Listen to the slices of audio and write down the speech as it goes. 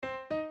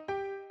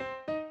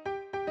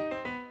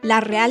La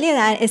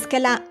realidad es que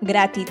la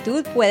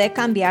gratitud puede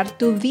cambiar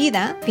tu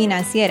vida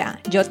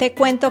financiera. Yo te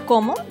cuento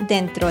cómo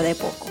dentro de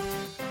poco.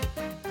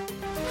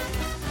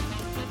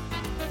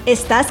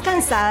 ¿Estás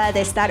cansada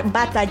de estar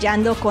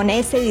batallando con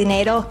ese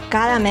dinero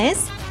cada mes?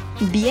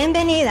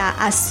 Bienvenida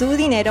a Su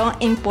Dinero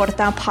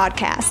Importa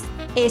Podcast,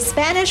 a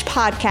Spanish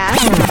podcast.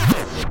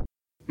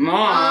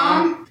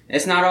 Mom,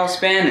 it's not all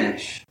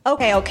Spanish.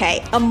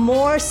 Okay, a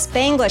more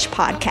Spanglish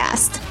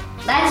podcast.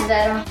 That's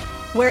better.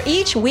 Where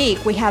each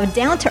week we have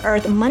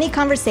down-to-earth money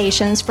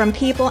conversations from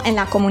people in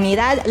la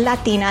comunidad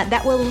latina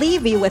that will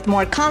leave you with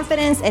more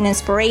confidence and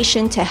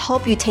inspiration to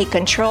help you take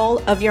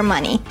control of your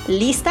money.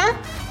 ¿Lista?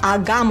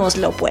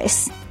 Hagámoslo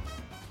pues.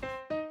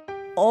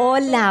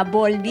 Hola,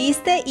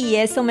 volviste y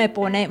eso me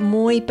pone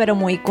muy pero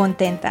muy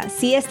contenta.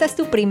 Si esta es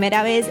tu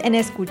primera vez en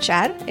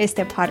escuchar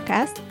este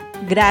podcast,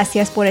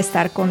 gracias por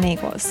estar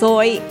conmigo.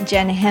 Soy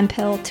Jen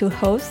Hempel, tu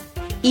host,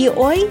 y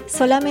hoy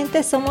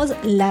solamente somos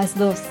las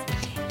dos.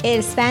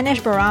 El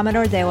Spanish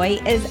Barometer de hoy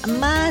es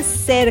más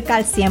cerca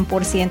al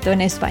 100%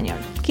 en español,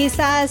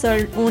 quizás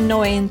un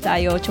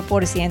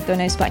 98% en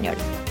español.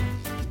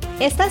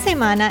 Esta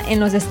semana en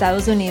los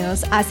Estados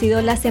Unidos ha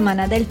sido la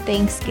semana del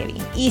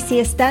Thanksgiving y si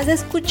estás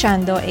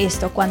escuchando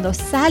esto cuando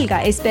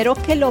salga, espero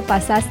que lo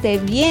pasaste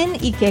bien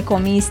y que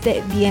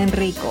comiste bien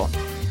rico.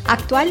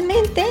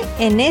 Actualmente,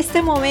 en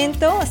este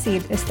momento,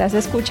 si estás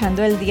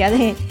escuchando el día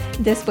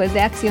después de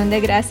Acción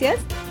de Gracias,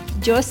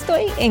 yo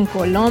estoy en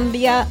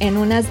Colombia en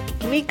unas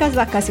ricas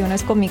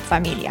vacaciones con mi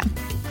familia.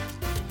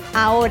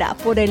 Ahora,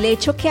 por el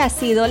hecho que ha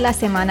sido la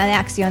Semana de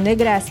Acción de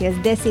Gracias,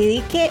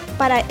 decidí que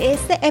para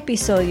este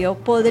episodio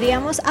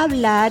podríamos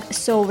hablar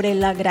sobre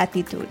la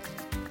gratitud.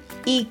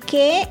 ¿Y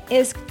qué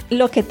es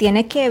lo que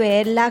tiene que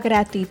ver la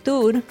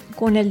gratitud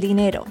con el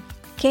dinero?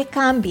 ¿Qué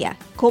cambia?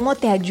 ¿Cómo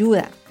te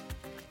ayuda?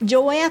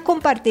 Yo voy a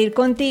compartir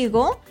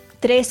contigo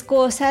 3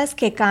 cosas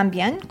que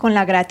cambian con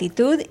la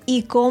gratitud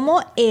y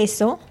cómo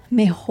eso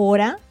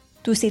mejora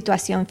tu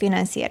situación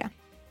financiera.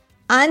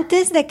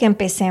 Antes de que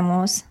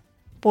empecemos,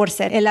 por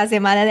ser en la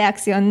Semana de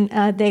Acción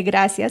de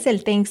Gracias,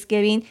 el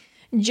Thanksgiving,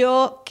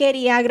 yo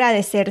quería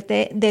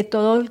agradecerte de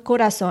todo el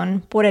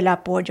corazón por el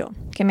apoyo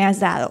que me has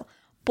dado,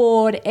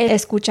 por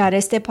escuchar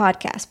este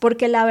podcast,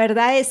 porque la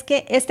verdad es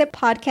que este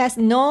podcast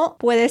no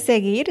puede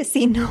seguir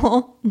si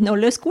no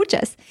lo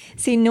escuchas,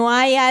 si no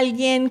hay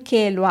alguien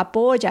que lo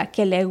apoya,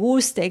 que le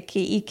guste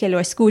y que lo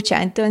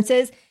escucha.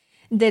 Entonces,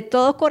 de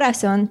todo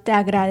corazón te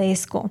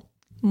agradezco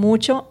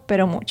mucho,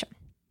 pero mucho.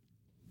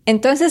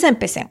 Entonces,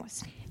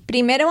 empecemos.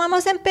 Primero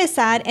vamos a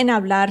empezar en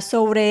hablar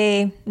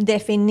sobre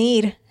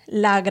definir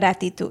la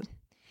gratitud.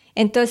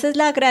 Entonces,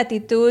 la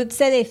gratitud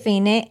se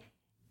define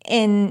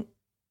en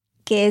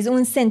que es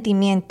un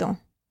sentimiento,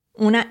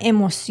 una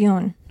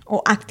emoción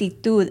o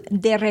actitud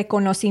de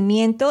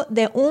reconocimiento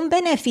de un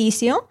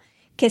beneficio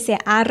que se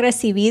ha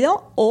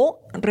recibido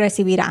o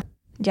recibirá,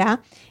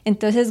 ¿ya?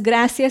 Entonces,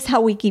 gracias a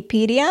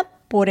Wikipedia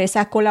por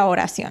esa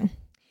colaboración.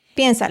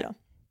 Piénsalo.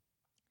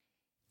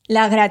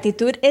 La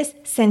gratitud es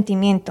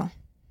sentimiento,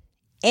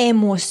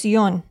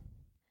 emoción,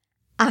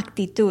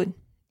 actitud.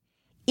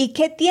 ¿Y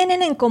qué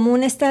tienen en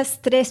común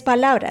estas 3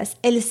 palabras?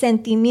 El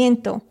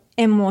sentimiento,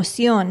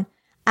 emoción,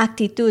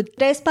 actitud.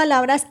 3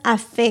 palabras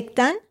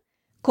afectan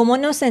cómo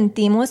nos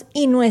sentimos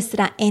y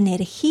nuestra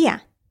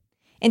energía.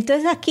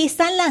 Entonces aquí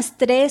están las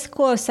 3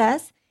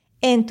 cosas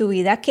en tu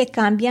vida que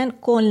cambian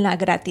con la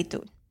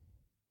gratitud.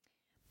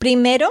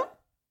 Primero,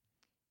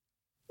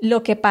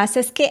 lo que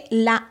pasa es que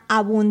la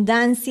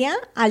abundancia,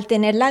 al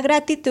tener la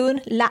gratitud,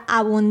 la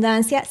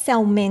abundancia se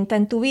aumenta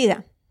en tu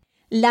vida.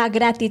 La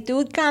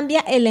gratitud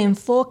cambia el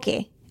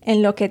enfoque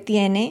en lo que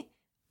tiene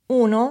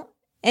uno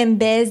en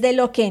vez de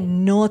lo que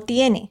no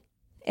tiene.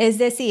 Es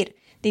decir,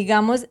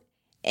 digamos,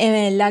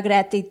 la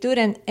gratitud,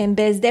 en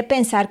vez de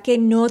pensar que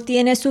no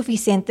tienes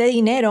suficiente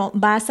dinero,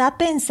 vas a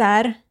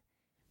pensar,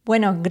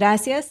 bueno,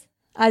 gracias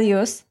a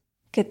Dios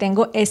que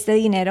tengo este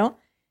dinero,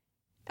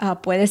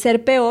 puede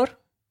ser peor,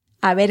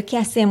 a ver qué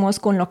hacemos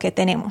con lo que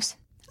tenemos.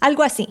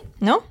 Algo así,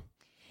 ¿no?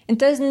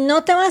 Entonces,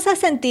 no te vas a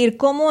sentir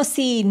como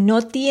si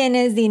no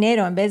tienes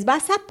dinero, en vez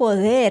vas a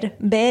poder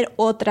ver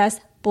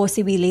otras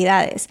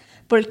posibilidades,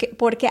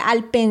 porque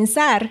al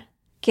pensar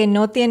que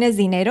no tienes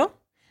dinero,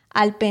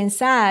 al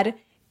pensar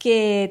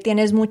que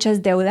tienes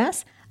muchas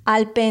deudas,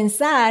 al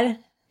pensar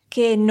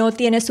que no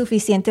tienes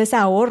suficientes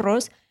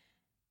ahorros,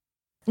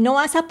 no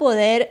vas a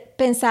poder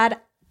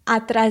pensar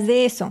atrás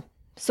de eso.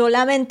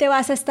 Solamente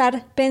vas a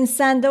estar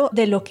pensando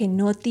de lo que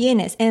no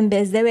tienes en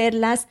vez de ver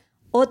las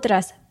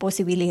otras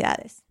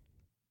posibilidades.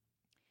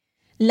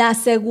 La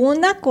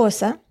segunda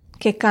cosa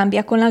que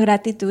cambia con la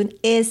gratitud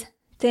es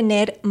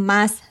tener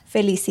más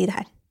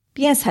felicidad.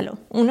 Piénsalo,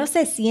 uno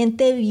se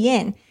siente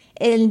bien.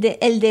 El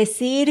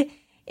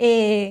decir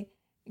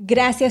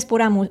gracias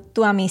por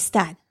tu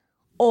amistad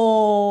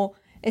o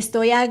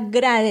estoy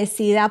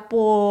agradecida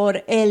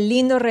por el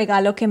lindo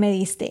regalo que me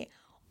diste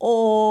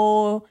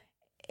o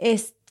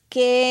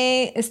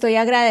que estoy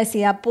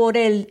agradecida por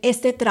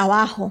este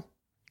trabajo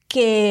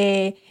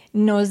que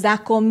nos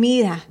da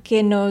comida,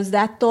 que nos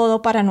da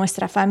todo para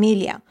nuestra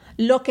familia.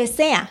 Lo que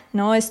sea,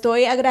 ¿no?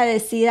 Estoy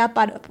agradecida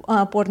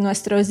por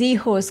nuestros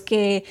hijos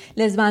que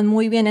les van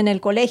muy bien en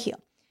el colegio.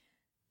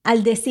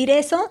 Al decir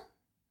eso,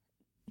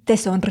 te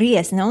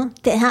sonríes, ¿no?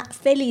 Te da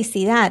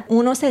felicidad,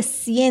 uno se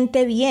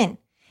siente bien.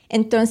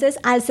 Entonces,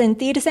 al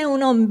sentirse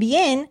uno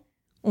bien,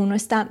 uno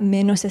está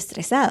menos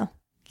estresado.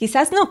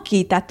 Quizás no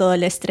quita todo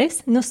el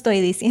estrés, no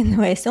estoy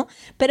diciendo eso,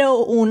 pero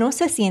uno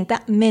se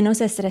sienta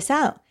menos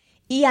estresado.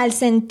 Y al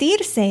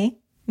sentirse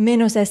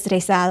menos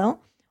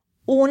estresado,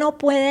 uno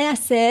puede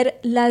hacer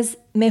las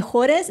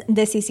mejores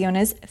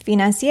decisiones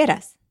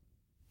financieras.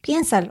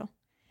 Piénsalo.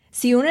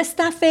 Si uno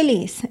está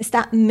feliz,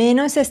 está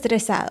menos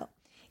estresado,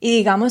 y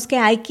digamos que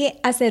hay que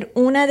hacer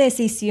una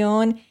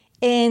decisión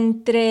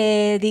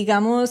entre,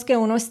 digamos que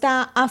uno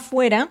está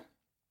afuera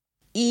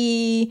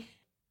y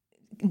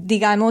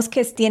digamos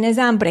que tienes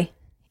hambre.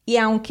 Y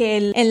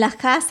aunque en la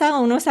casa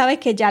uno sabe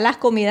que ya la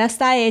comida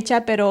está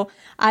hecha, pero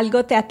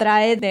algo te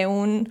atrae de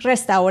un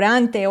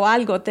restaurante o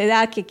algo te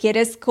da que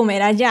quieres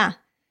comer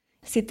allá.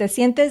 Si te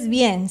sientes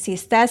bien, si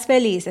estás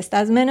feliz,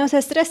 estás menos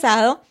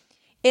estresado,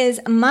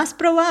 es más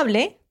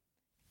probable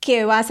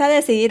que vas a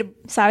decidir,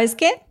 ¿sabes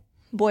qué?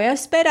 Voy a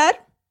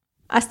esperar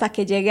hasta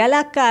que llegue a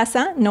la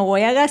casa, no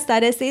voy a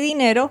gastar ese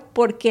dinero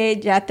porque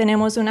ya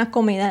tenemos una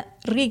comida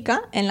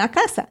rica en la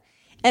casa.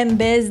 En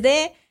vez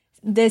de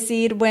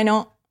decir,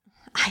 bueno,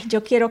 ay,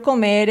 yo quiero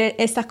comer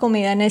esta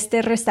comida en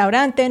este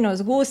restaurante,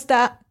 nos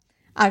gusta,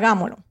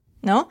 hagámoslo,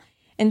 ¿no?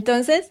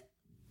 Entonces,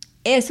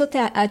 eso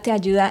te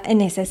ayuda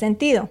en ese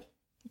sentido.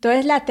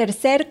 Entonces, la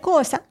tercera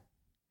cosa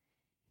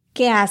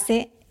que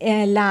hace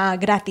la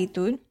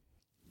gratitud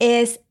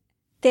es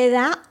te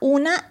da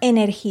una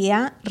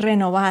energía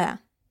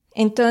renovada.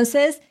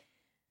 Entonces,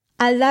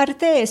 al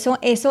darte eso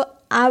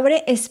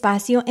abre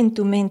espacio en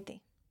tu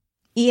mente.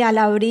 Y al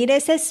abrir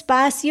ese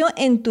espacio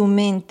en tu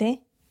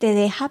mente, te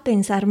deja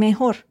pensar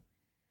mejor.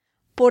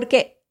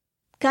 Porque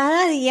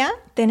cada día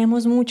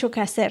tenemos mucho que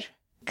hacer.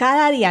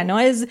 Cada día, ¿no?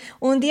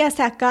 Un día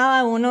se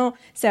acaba, uno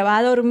se va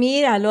a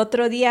dormir, al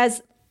otro día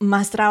es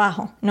más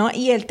trabajo, ¿no?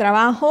 Y el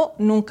trabajo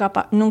nunca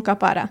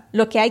para.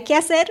 Lo que hay que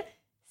hacer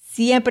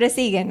siempre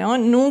sigue, ¿no?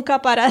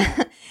 Nunca para.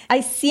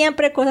 Hay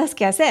siempre cosas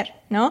que hacer,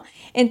 ¿no?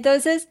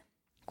 Entonces,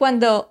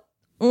 cuando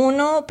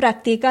uno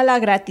practica la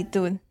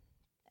gratitud,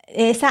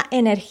 esa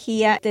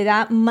energía te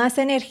da más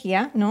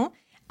energía, ¿no?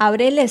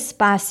 Abre el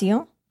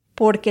espacio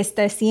porque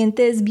te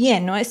sientes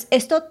bien, ¿no?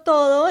 Esto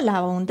todo, la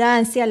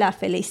abundancia, la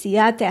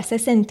felicidad te hace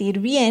sentir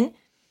bien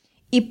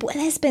y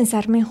puedes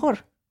pensar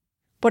mejor.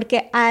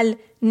 Porque al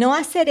no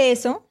hacer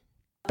eso,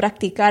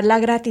 practicar la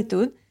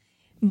gratitud,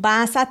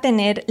 vas a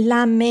tener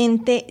la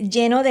mente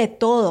lleno de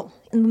todo.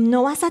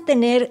 No vas a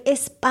tener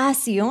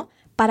espacio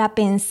para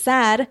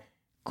pensar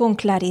con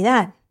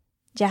claridad,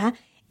 ¿ya?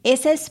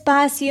 Ese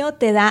espacio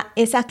te da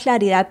esa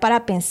claridad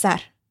para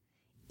pensar.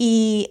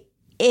 Y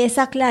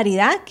esa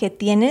claridad que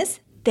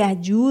tienes te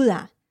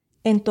ayuda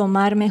en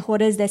tomar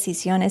mejores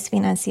decisiones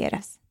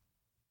financieras.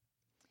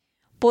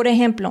 Por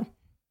ejemplo,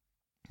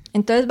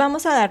 entonces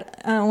vamos a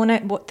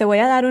te voy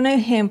a dar un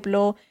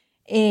ejemplo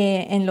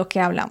en lo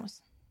que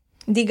hablamos.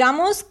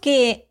 Digamos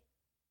que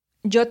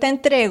yo te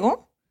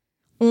entrego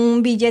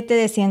un billete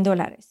de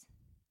 $100.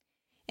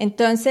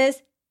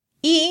 Entonces,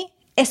 y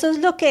eso es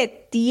lo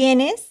que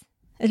tienes,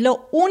 es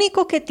lo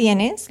único que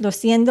tienes,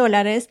 los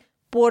 $100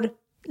 por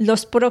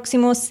los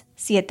próximos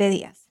 7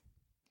 días.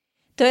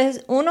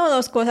 Entonces, una o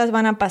dos cosas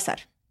van a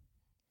pasar.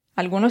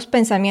 Algunos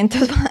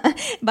pensamientos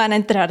van a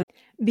entrar.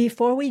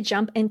 Before we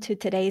jump into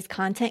today's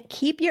content,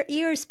 keep your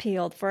ears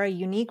peeled for a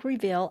unique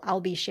reveal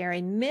I'll be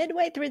sharing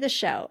midway through the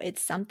show.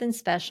 It's something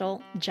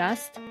special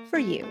just for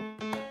you.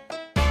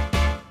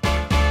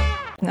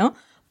 ¿No?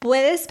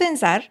 Puedes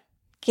pensar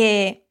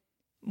que,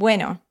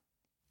 bueno,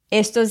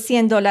 estos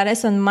 $100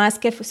 son más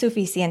que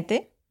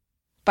suficiente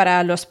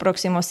para los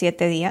próximos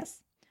 7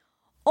 días.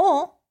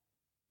 O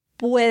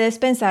puedes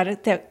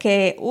pensar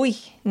que,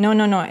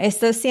 no,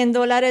 estos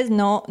 $100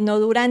 no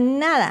duran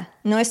nada,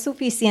 no es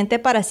suficiente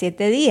para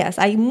 7 días.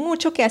 Hay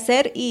mucho que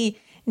hacer y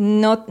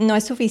no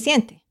es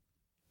suficiente.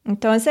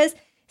 Entonces,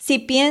 si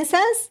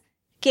piensas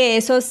que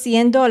esos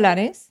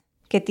 $100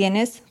 que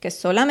tienes, que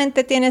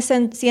solamente tienes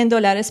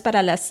 $100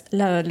 para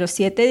los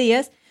 7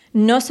 días,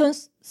 no son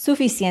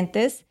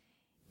suficientes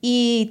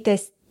y te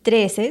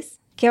estreses,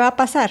 ¿qué va a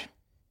pasar?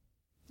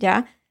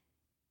 ¿Ya?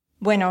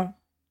 Bueno,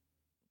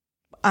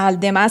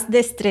 además de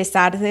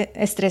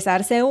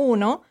estresarse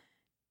uno,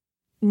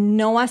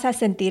 no vas a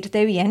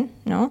sentirte bien,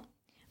 ¿no?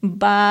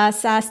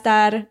 Vas a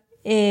estar,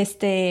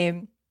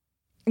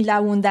 la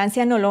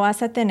abundancia no lo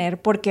vas a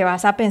tener porque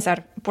vas a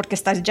pensar, porque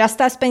ya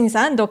estás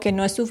pensando que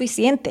no es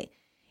suficiente.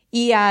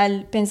 Y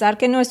al pensar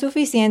que no es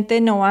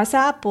suficiente, no vas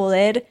a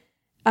poder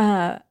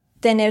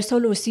tener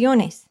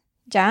soluciones,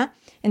 ¿ya?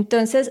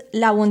 Entonces,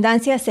 la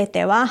abundancia se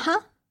te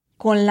baja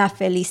con la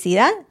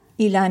felicidad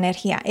y la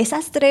energía.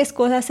 Esas 3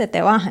 cosas se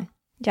te bajan,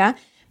 ¿ya?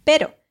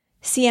 Pero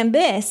si en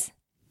vez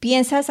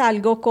piensas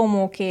algo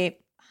como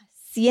que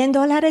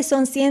 $100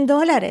 son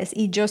 $100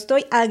 y yo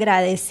estoy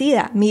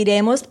agradecida.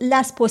 Miremos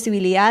las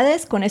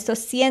posibilidades con estos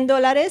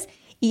 $100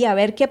 y a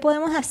ver qué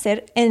podemos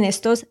hacer en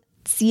estos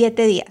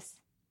 7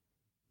 días.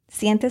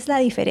 ¿Sientes la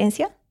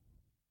diferencia?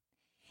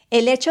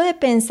 El hecho de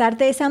pensar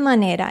de esa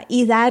manera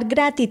y dar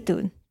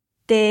gratitud,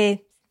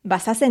 te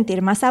vas a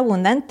sentir más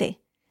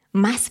abundante,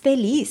 más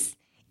feliz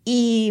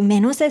y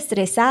menos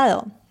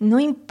estresado. No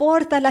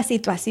importa la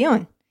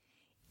situación.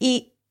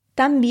 Y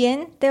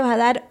también te va a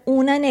dar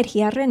una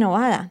energía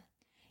renovada.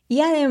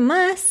 Y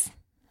además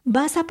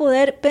vas a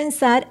poder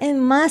pensar en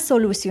más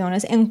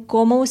soluciones, en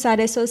cómo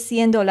usar esos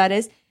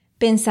 $100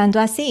 pensando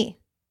así.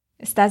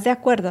 ¿Estás de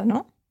acuerdo,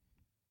 no?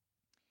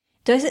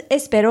 Entonces,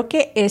 espero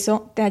que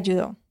eso te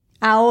ayudó.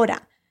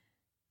 Ahora,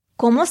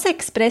 ¿cómo se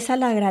expresa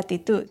la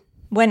gratitud?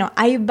 Bueno,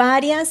 hay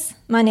varias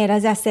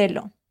maneras de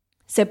hacerlo.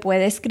 Se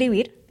puede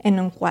escribir en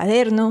un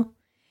cuaderno,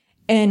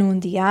 en un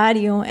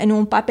diario, en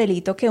un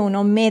papelito que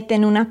uno mete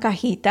en una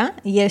cajita.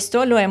 Y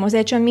esto lo hemos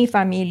hecho en mi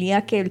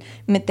familia, que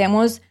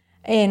metemos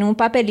en un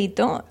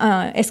papelito,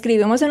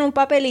 escribimos en un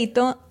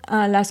papelito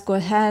las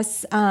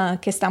cosas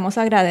que estamos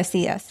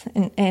agradecidas.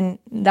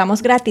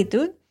 Damos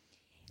gratitud,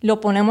 lo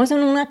ponemos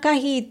en una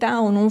cajita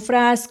o en un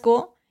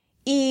frasco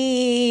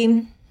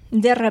y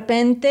de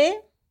repente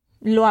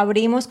lo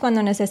abrimos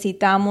cuando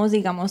necesitamos,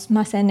 digamos,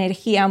 más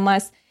energía,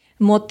 más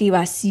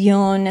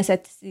motivación,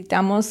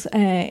 necesitamos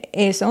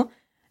eso.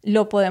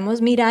 Lo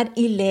podemos mirar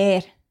y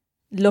leer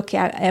lo que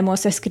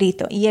hemos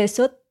escrito. Y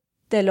eso,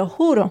 te lo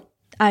juro,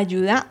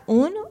 ayuda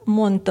un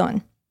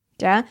montón,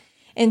 ¿ya?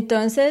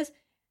 Entonces,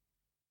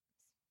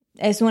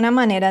 es una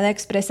manera de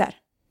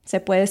expresar. Se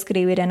puede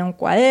escribir en un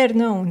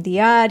cuaderno, un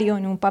diario,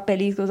 en un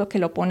papelito, que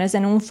lo pones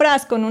en un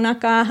frasco, en una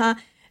caja,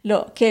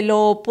 que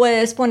lo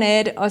puedes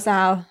poner,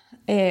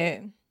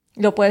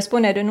 lo puedes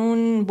poner en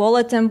un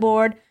bulletin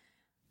board,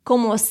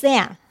 como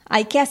sea.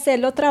 Hay que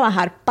hacerlo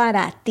trabajar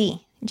para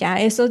ti, ¿ya?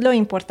 Eso es lo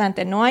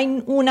importante. No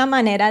hay una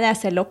manera de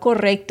hacerlo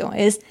correcto.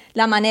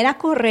 La manera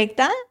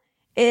correcta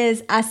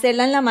es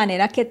hacerla en la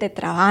manera que te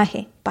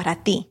trabaje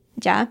para ti,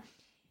 ¿ya?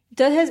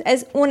 Entonces,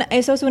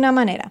 eso es una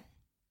manera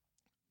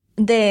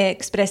de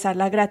expresar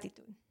la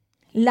gratitud.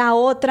 La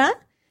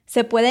otra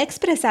se puede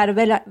expresar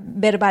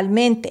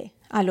verbalmente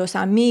a los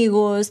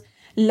amigos,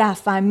 la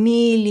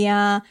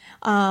familia,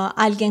 a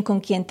alguien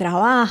con quien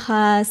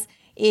trabajas,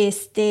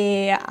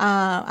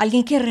 a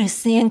alguien que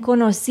recién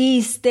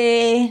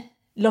conociste,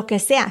 lo que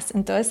seas.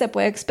 Entonces se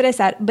puede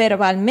expresar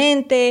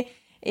verbalmente,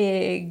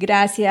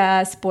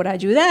 gracias por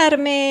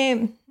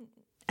ayudarme.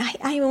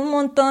 Hay un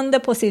montón de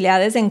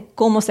posibilidades en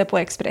cómo se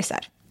puede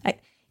expresar.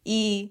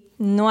 Y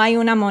no hay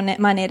una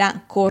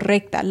manera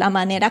correcta. La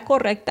manera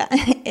correcta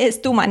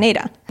es tu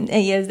manera.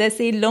 Y es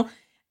decirlo,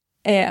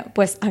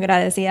 pues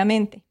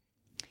agradecidamente.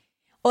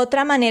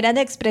 Otra manera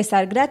de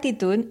expresar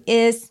gratitud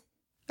es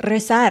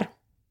rezar,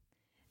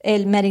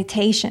 el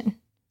meditation,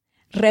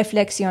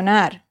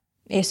 reflexionar.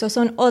 Esas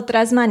son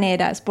otras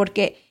maneras,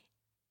 porque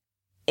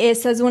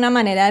esa es una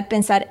manera de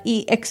pensar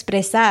y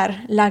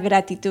expresar la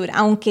gratitud,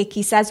 aunque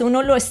quizás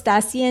uno lo está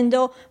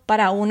haciendo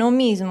para uno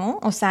mismo,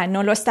 o sea,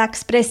 no lo está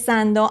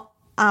expresando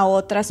a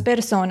otras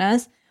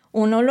personas,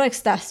 uno lo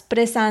está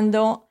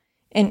expresando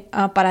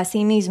para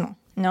sí mismo,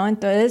 ¿no?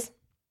 Entonces,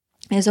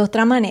 es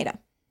otra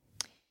manera.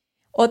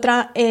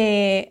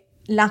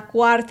 La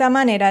cuarta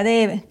manera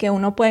de que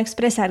uno puede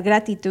expresar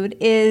gratitud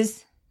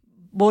es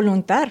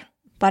voluntar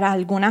para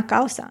alguna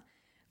causa.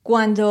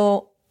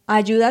 Cuando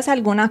ayudas a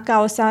alguna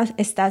causa,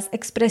 estás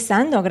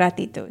expresando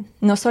gratitud,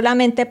 no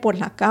solamente por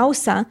la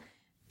causa,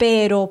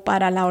 pero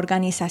para la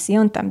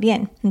organización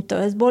también.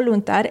 Entonces,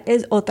 voluntar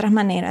es otra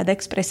manera de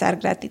expresar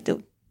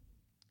gratitud.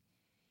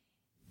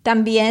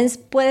 También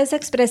puedes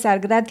expresar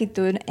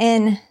gratitud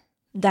en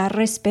dar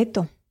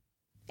respeto.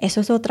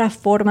 Eso es otra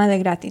forma de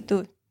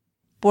gratitud,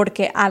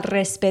 porque al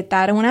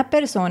respetar a una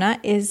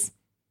persona es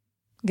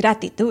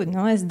gratitud,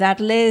 ¿no? Es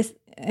darles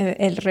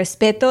el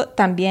respeto,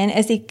 también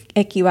es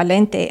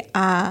equivalente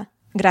a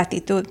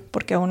gratitud,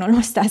 porque uno lo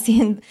está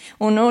haciendo,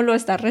 uno lo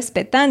está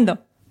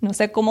respetando. No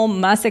sé cómo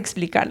más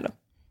explicarlo.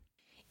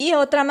 Y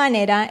otra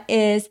manera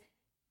es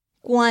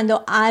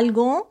cuando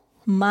algo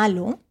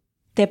malo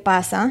te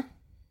pasa,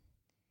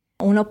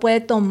 uno puede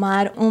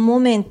tomar un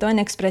momento en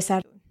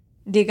expresar.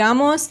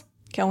 Digamos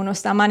que uno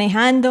está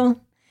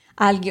manejando,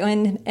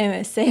 alguien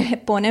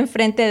se pone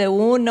enfrente de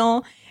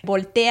uno,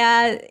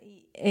 voltea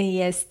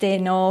y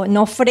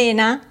no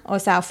frena, o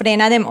sea,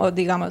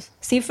 digamos,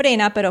 sí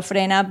frena, pero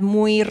frena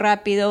muy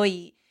rápido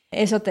y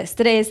eso te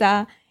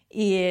estresa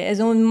y es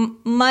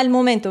un mal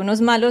momento, unos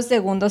malos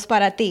segundos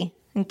para ti.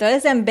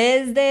 Entonces, en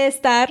vez de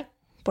estar,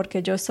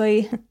 porque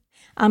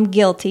I'm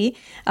guilty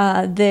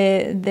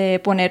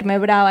de ponerme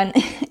brava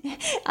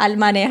al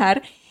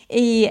manejar,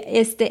 y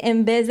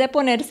en vez de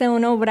ponerse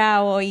uno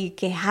bravo y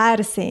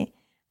quejarse,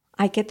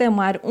 hay que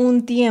tomar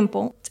un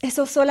tiempo.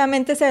 Eso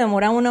solamente se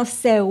demora unos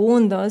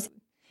segundos.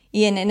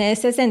 Y en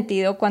ese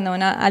sentido, cuando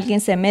alguien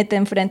se mete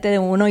enfrente de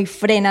uno y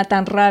frena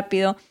tan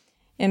rápido,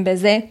 en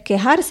vez de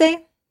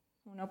quejarse,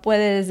 uno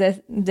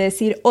puede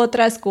decir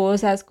otras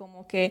cosas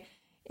como que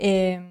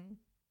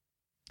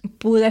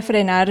pude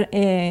frenar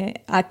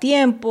a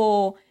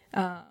tiempo,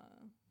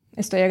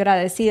 estoy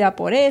agradecida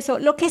por eso,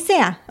 lo que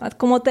sea.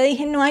 Como te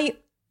dije, no hay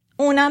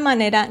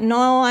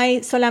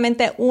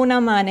solamente una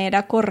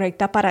manera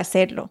correcta para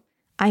hacerlo.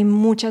 Hay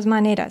muchas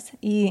maneras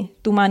y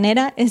tu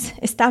manera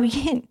está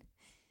bien.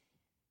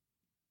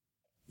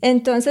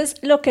 Entonces,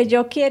 lo que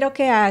yo quiero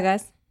que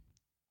hagas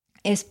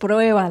es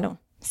pruébalo.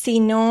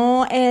 Si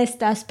no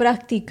estás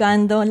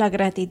practicando la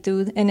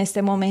gratitud en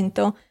este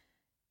momento,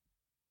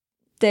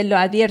 te lo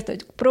advierto,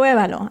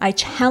 pruébalo. I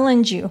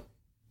challenge you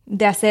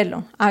de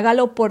hacerlo.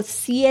 Hágalo por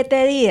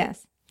 7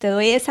 días. Te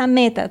doy esa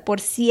meta, por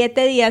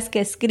 7 días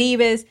que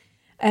escribes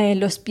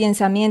los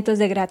pensamientos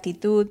de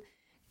gratitud,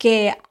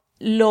 que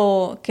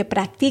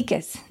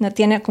practiques. No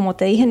tiene, como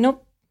te dije,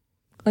 no.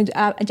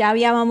 Ya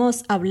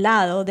habíamos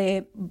hablado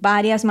de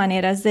varias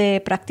maneras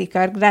de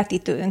practicar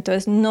gratitud,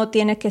 entonces no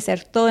tiene que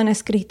ser todo en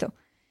escrito.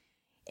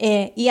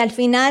 Y al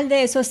final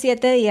de esos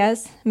 7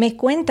 días me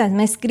cuentas,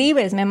 me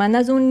escribes, me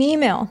mandas un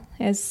email.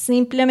 Es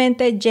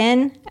simplemente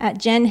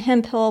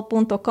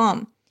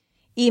jen@jenhemphill.com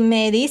y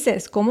me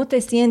dices cómo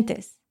te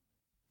sientes.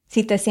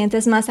 Si te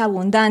sientes más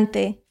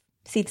abundante,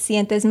 si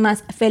sientes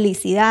más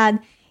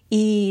felicidad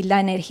y la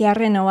energía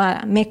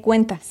renovada, me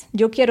cuentas.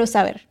 Yo quiero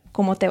saber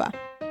cómo te va.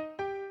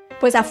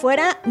 Pues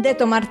afuera de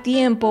tomar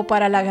tiempo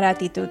para la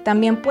gratitud,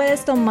 también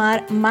puedes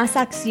tomar más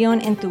acción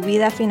en tu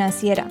vida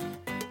financiera.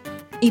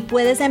 Y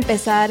puedes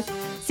empezar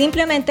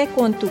simplemente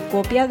con tu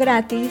copia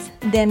gratis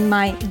de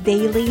My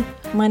Daily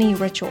Money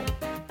Ritual.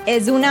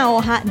 Es una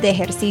hoja de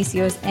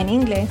ejercicios en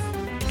inglés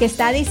que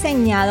está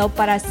diseñado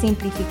para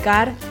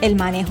simplificar el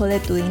manejo de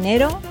tu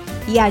dinero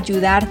y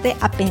ayudarte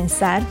a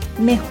pensar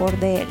mejor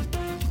de él.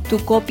 Tu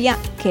copia,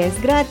 que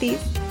es gratis,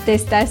 te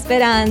está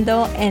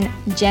esperando en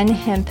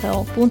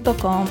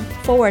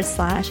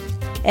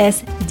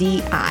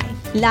jenhemphill.com/SDI.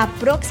 La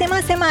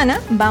próxima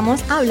semana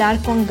vamos a hablar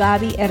con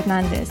Gaby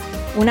Hernández,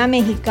 una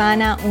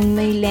mexicana, un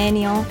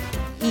milenio,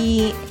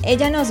 y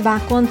ella nos va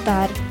a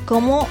contar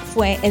cómo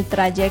fue el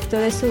trayecto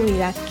de su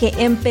vida, que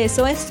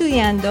empezó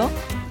estudiando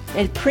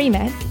el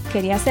pre-med,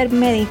 quería ser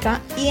médica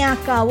y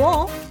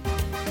acabó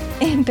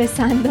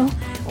empezando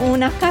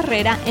una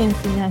carrera en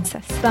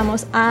finanzas.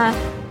 Vamos a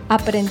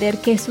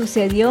aprender qué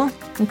sucedió.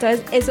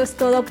 Entonces, eso es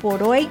todo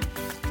por hoy.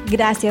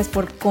 Gracias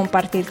por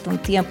compartir tu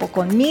tiempo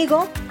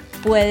conmigo.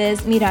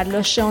 Puedes mirar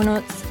los show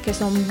notes que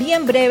son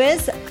bien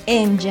breves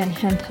en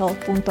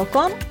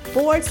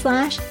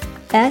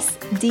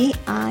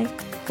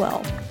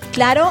jenhemphill.com/SDI12.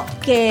 Claro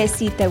que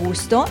si te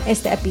gustó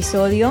este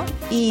episodio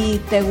y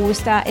te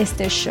gusta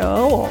este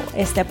show o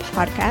este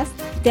podcast,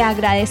 te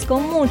agradezco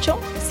mucho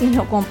si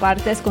lo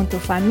compartes con tu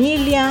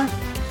familia,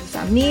 tus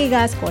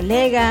amigas,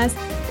 colegas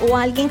o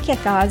alguien que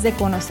acabas de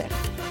conocer.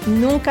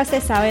 Nunca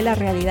se sabe la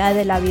realidad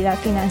de la vida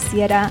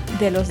financiera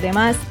de los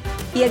demás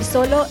y el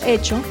solo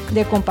hecho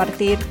de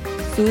compartir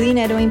Tu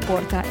dinero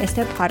importa,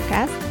 este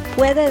podcast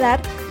puede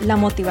dar la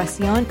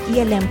motivación y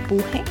el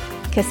empuje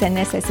que se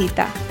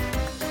necesita.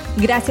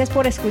 Gracias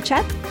por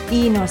escuchar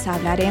y nos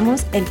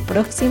hablaremos el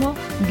próximo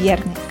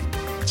viernes.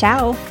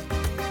 Chao.